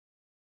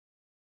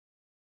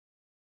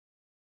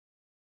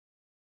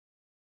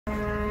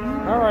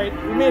Alright,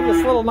 we made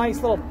this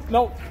nice little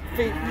milk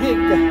pig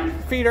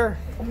feeder.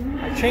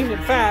 I chained it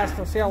fast.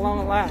 Let's see how long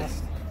it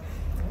lasts.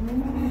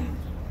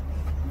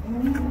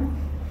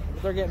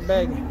 They're getting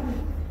big.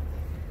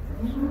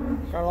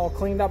 Got it all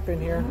cleaned up in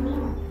here.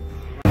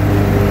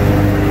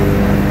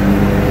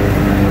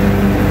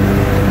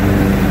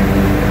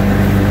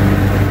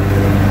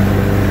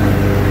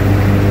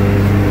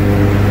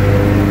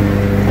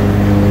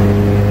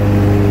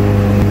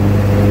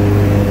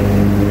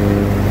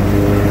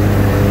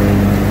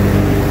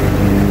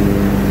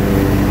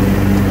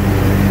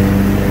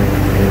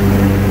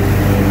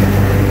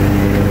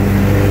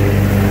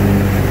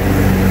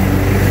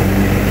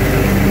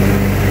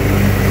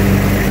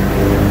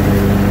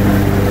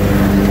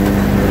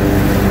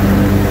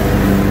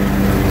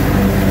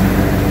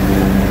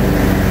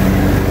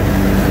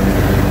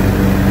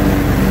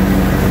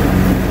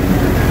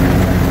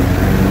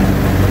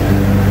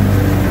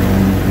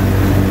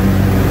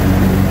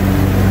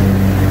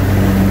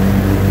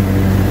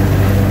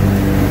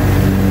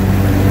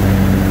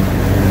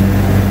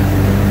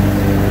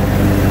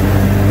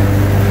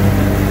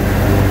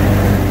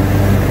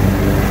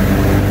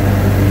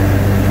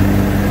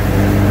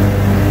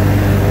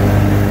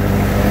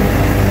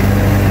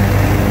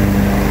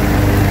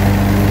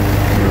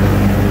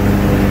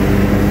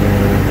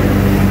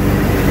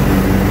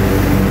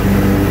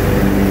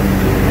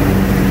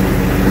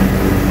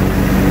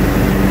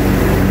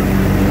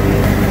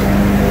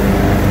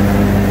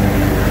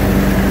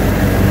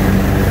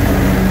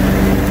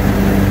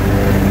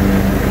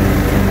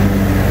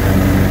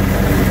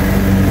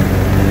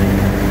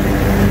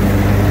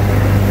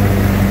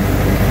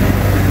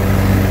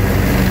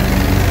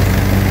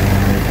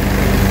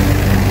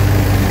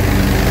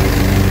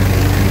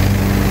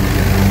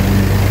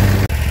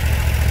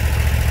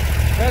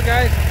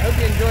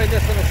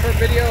 This little short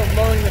video of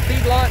mowing the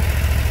feedlot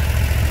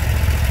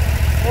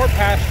or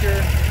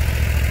pasture.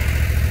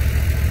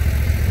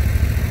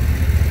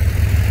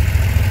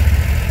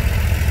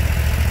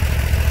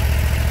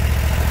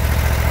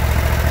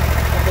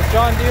 With the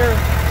John Deere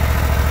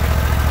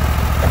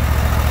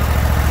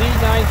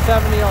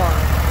Z970R.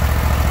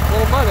 A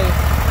little muddy.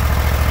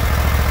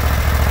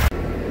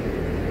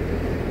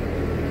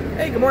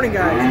 Hey, good morning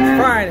guys, it's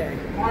Friday.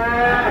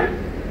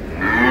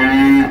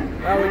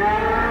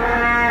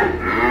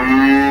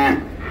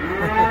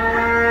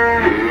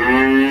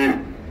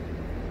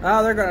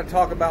 They're going to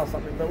talk about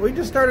something, but we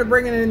just started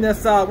bringing in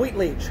this wheat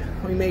leach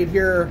we made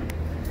here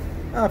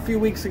a few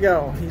weeks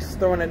ago. He's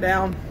throwing it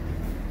down.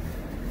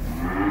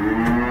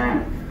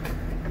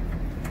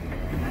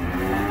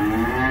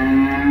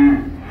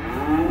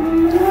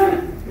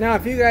 Now,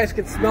 if you guys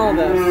could smell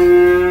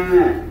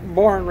this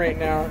barn right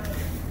now,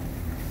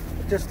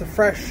 just the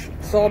fresh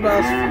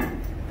sawdust,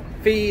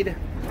 feed,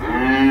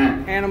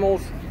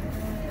 animals.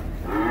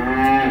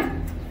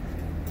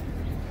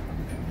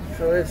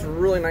 So it's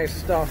really nice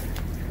stuff.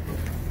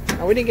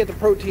 Now, we didn't get the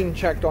protein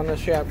checked on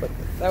this yet, but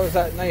that was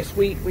that nice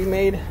wheat we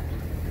made.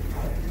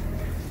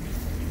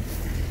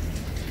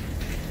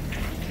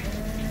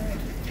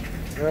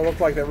 They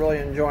look like they're really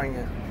enjoying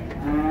it.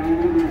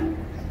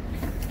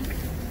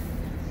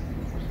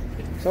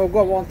 So we'll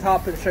go up on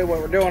top and show you what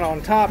we're doing on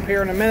top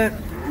here in a minute.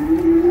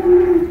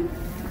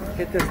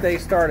 Get this day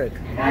started.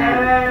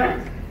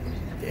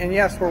 And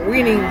yes, we're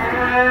weaning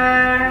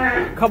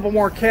a couple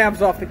more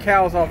calves off the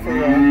cows up in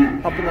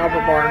the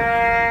upper barn.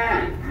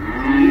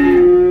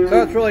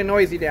 So it's really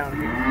noisy down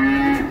here.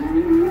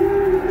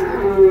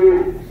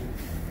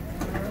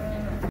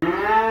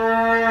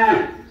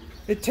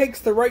 It takes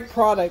the right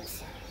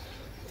products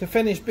to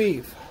finish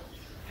beef.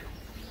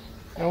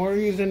 And we're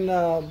using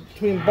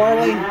between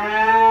barley,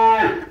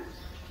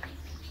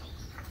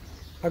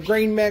 a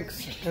grain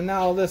mix, and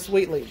now this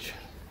wheat leach.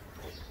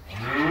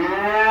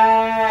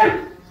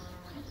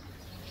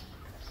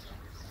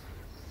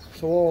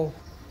 So we'll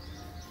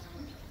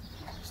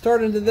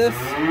start into this,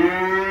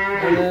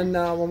 and then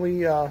when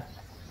we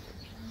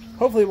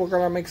hopefully we're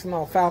going to make some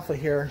alfalfa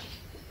here,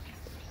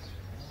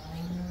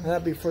 and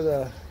that'd be for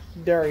the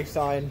dairy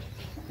side.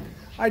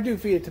 I do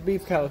feed it to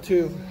beef cattle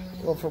too,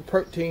 well, for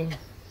protein,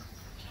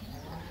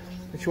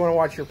 but you want to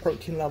watch your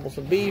protein levels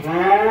of beef.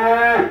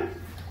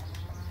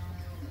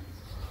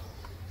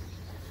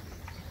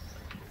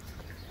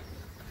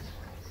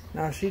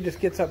 Now she just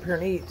gets up here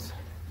and eats.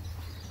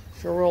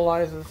 She'll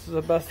realize this is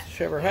the best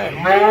she ever had.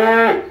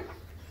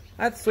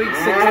 That's sweet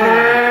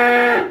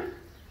 16.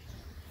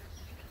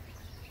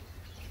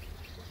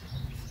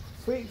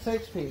 Sweet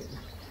 16.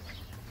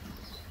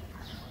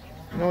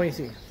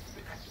 Noisy.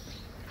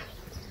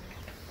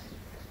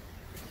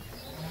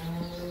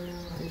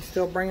 He's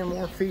still bringing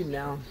more feed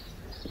down.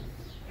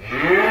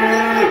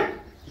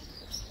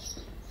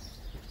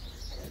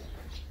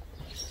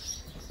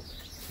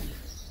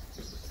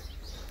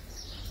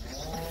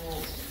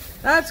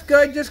 That's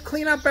good. Just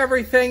clean up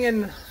everything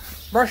and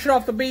brush it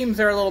off the beams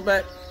there a little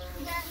bit.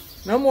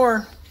 No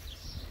more.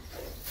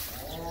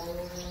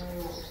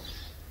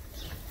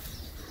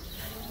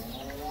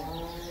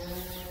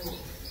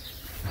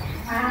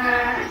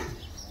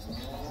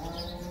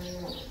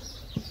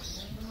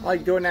 I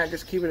like doing that,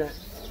 just keeping it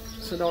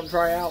so it don't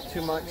dry out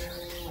too much.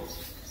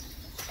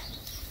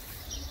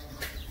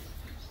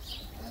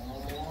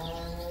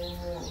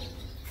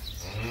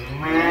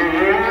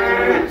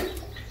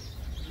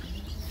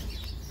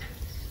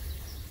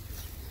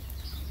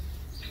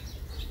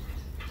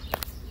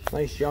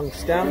 Nice young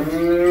stems.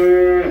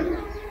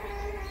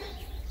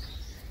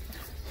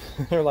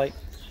 They're like,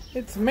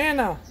 it's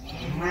manna.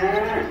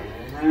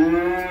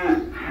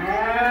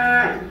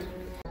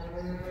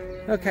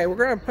 Okay, we're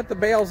going to put the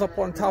bales up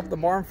on top of the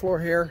barn floor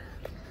here.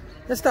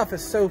 This stuff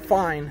is so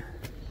fine,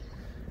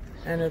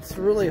 and it's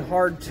really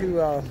hard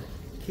to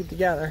keep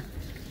together.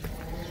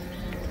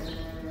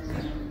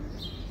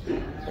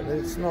 But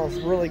it smells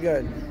really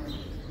good.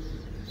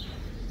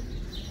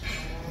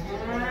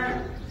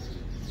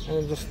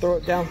 And then just throw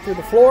it down through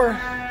the floor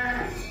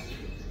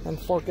and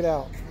fork it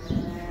out.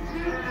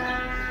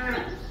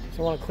 So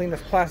I want to clean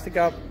this plastic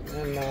up,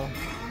 and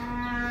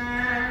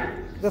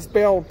this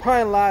bale will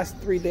probably last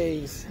 3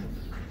 days.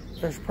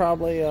 There's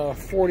probably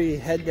 40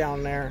 head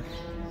down there,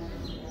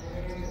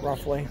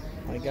 roughly,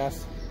 I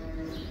guess.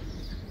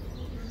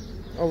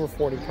 Over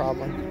 40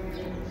 probably.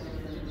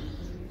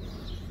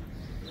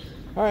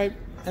 Alright,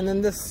 and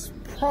then this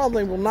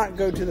probably will not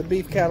go to the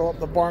beef cattle up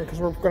the barn because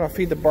we're going to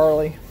feed the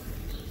barley.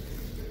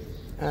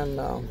 And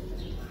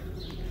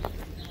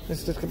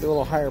it's just going to be a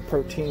little higher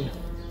protein.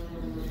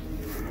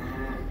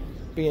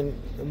 Being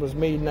it was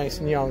made nice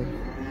and young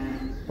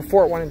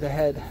before it went into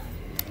head.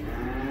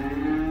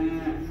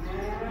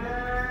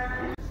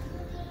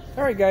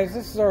 Alright guys,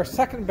 this is our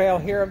second bale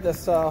here of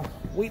this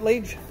wheat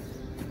leach.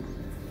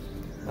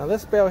 Now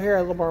this bale here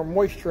has a little more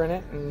moisture in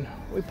it, and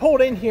we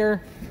pulled in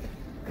here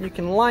and you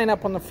can line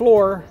up on the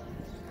floor,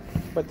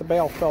 but the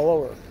bale fell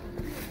over.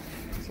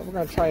 So we're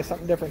going to try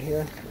something different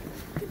here.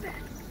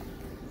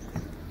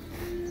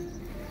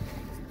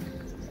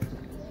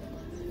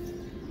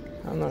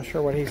 I'm not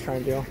sure what he's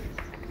trying to do,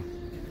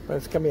 but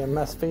it's going to be a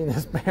mess feeding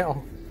this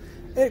bale.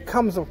 It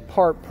comes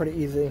apart pretty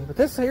easy, but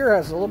this here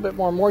has a little bit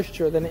more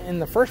moisture than in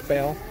the first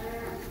bale.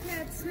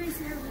 Yeah, it's nice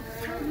to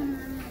have a little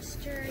more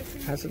moisture, I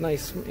think. Has a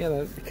nice, yeah,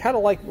 the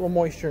cattle like a little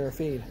moisture in their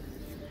feed.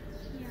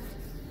 Yeah.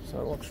 So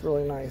it looks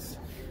really nice.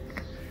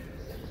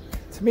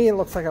 To me it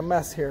looks like a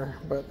mess here,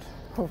 but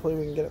hopefully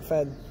we can get it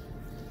fed.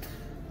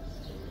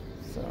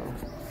 So,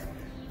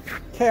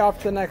 okay, off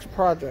to the next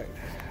project.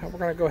 We're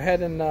going to go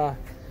ahead and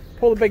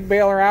pull the big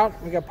baler out.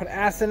 We got to put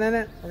acid in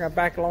it. We're going to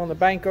back along the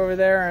bank over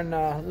there and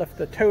lift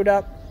the toad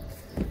up.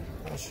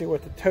 I'll see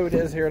what the toad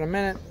is here in a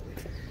minute.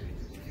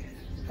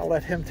 I'll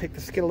let him take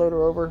the skid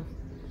loader over.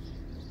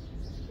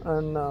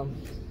 And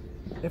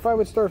if I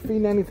would start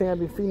feeding anything, I'd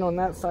be feeding on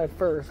that side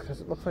first, because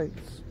it looks like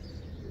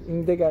you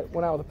can dig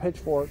one out with a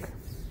pitchfork.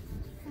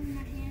 On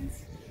my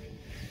hands.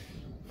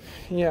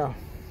 Yeah.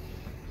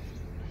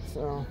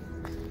 So,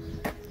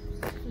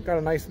 got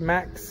a nice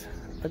Max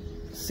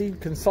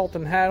seed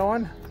consultant hat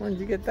on. Where did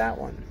you get that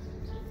one?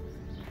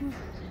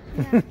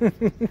 Yeah.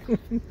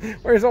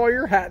 Where's all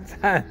your hats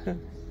at?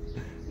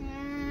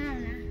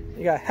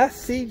 You got Hess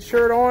seed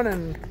shirt on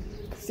and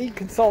seed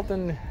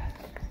consultant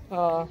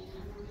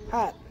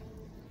hat.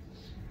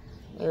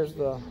 There's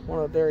one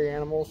of the dairy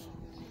animals.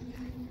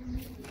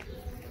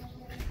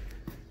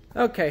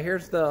 Okay,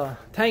 here's the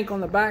tank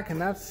on the back, and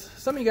that's,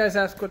 some of you guys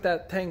ask what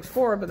that tank's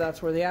for, but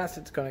that's where the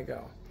acid's going to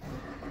go.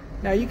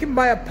 Now you can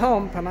buy a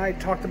pump, and I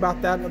talked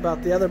about that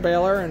about the other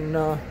baler, and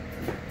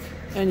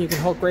you can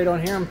hook right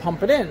on here and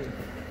pump it in.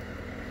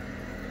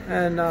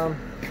 And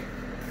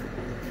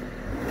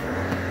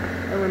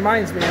it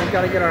reminds me, we've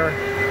got to get our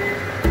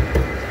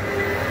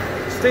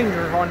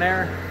extinguisher on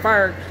there,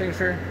 fire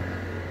extinguisher,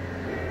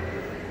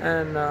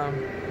 and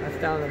that's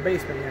down in the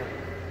basement here.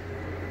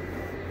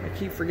 I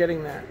keep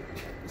forgetting that.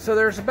 So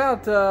there's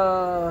about,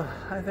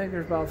 I think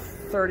there's about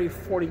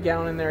 30-40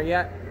 gallon in there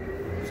yet.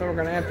 So we're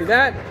going to empty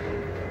that.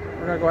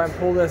 We're going to go ahead and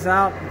pull this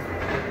out.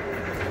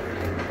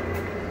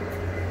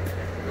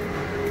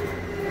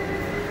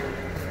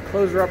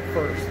 Close her up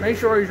first. Make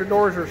sure your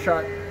doors are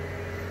shut.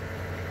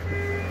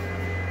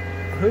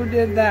 Who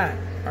did that?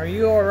 Are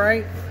you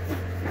alright?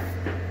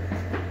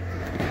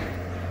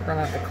 We're going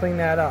to have to clean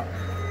that up.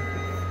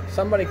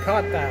 Somebody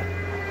caught that.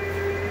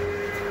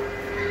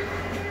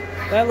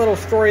 That little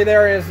story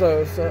there is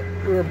those.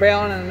 We were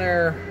baling and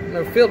their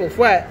field was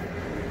wet.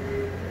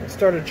 And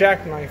started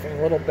jackknifing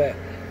a little bit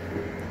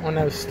on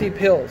those steep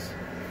hills.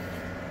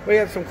 We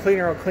got some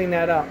cleaner, I'll clean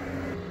that up.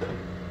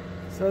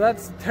 So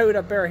that's the toad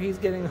up there. He's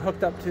getting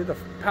hooked up to the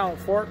pallet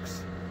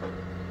forks.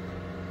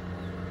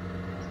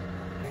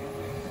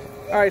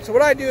 Alright, so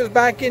what I do is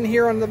back in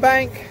here on the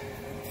bank.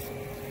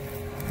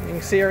 You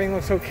can see everything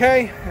looks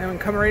okay. And we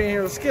come right in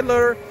here with a skid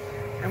loader,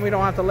 and we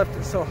don't have to lift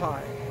it so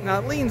high. Now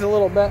it leans a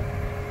little bit,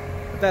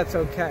 but that's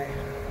okay.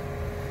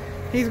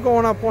 He's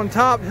going up on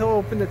top. He'll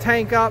open the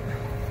tank up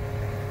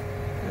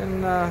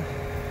and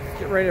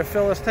get ready to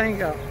fill this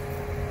tank up.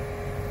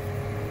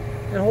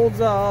 It holds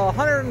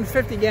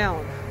 150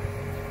 gallon.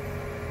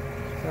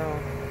 So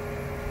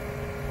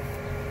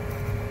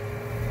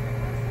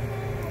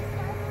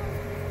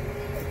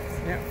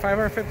yeah,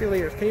 550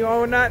 liters. Can you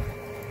own that?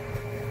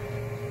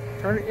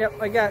 Turn it, yep,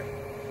 like that.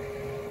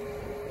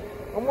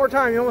 One more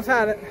time, you almost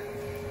had it.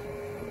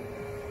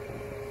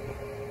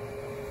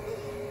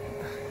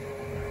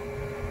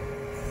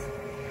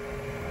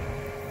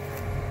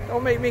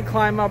 Don't make me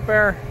climb up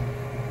there.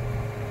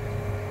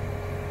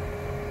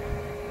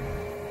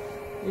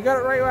 You got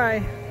it right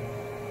way.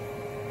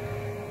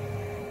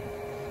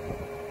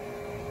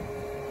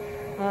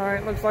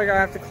 Alright, looks like I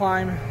have to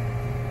climb.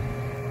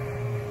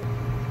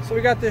 So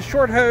we got this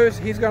short hose.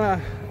 He's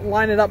gonna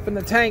line it up in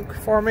the tank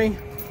for me.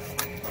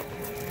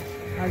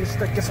 I just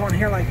stick this one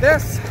here like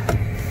this.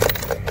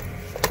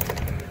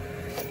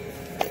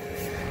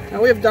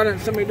 Now we have done it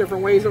so many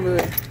different ways over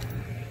the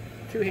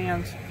 2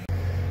 hands.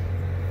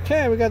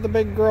 Okay, we got the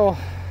big girl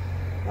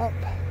up.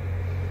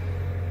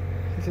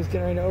 He's just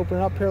getting ready to open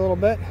it up here a little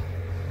bit.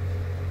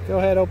 Go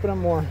ahead, open it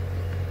more.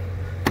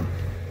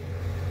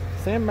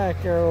 Stand back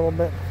here a little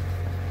bit.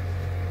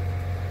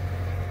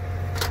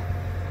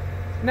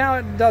 Now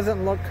it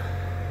doesn't look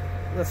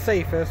the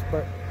safest,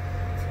 but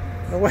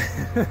the way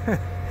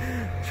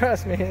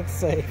trust me, it's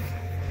safe.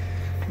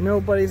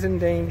 Nobody's in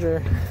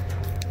danger.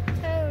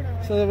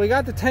 Totally. So we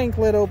got the tank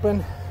lid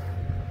open,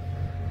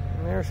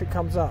 and there she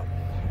comes up.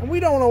 And we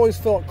don't always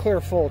fill it clear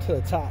full to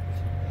the top.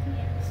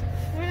 Yes.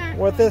 We're not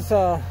With going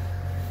this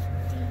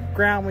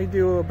ground we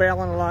do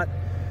baling a lot,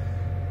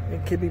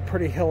 it could be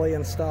pretty hilly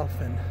and stuff,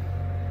 and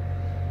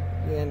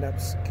you end up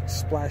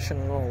splashing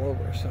it all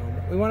over. So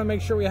we want to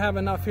make sure we have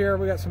enough here.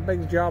 We got some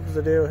big jobs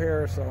to do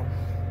here, so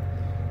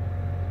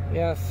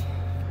yes.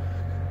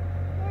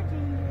 We're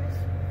dangerous.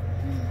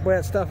 Boy,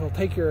 that stuff will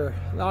take the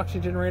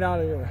oxygen right out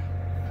of your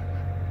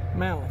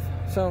mouth.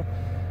 So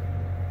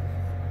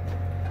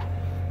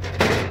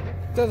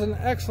it does an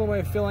excellent way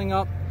of filling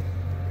up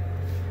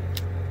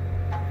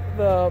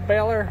the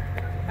baler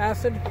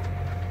acid,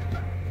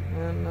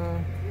 and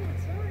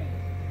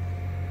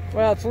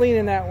well, it's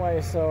leaning that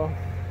way, so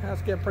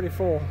that's getting pretty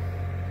full.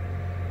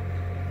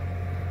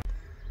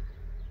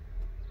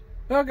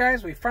 Well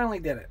guys, we finally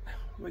did it.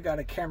 We got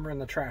a camera in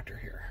the tractor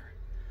here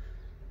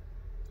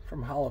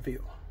from Hollow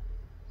View.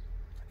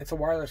 It's a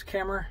wireless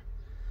camera,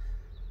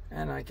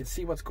 and I can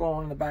see what's going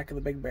on in the back of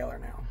the big baler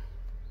now.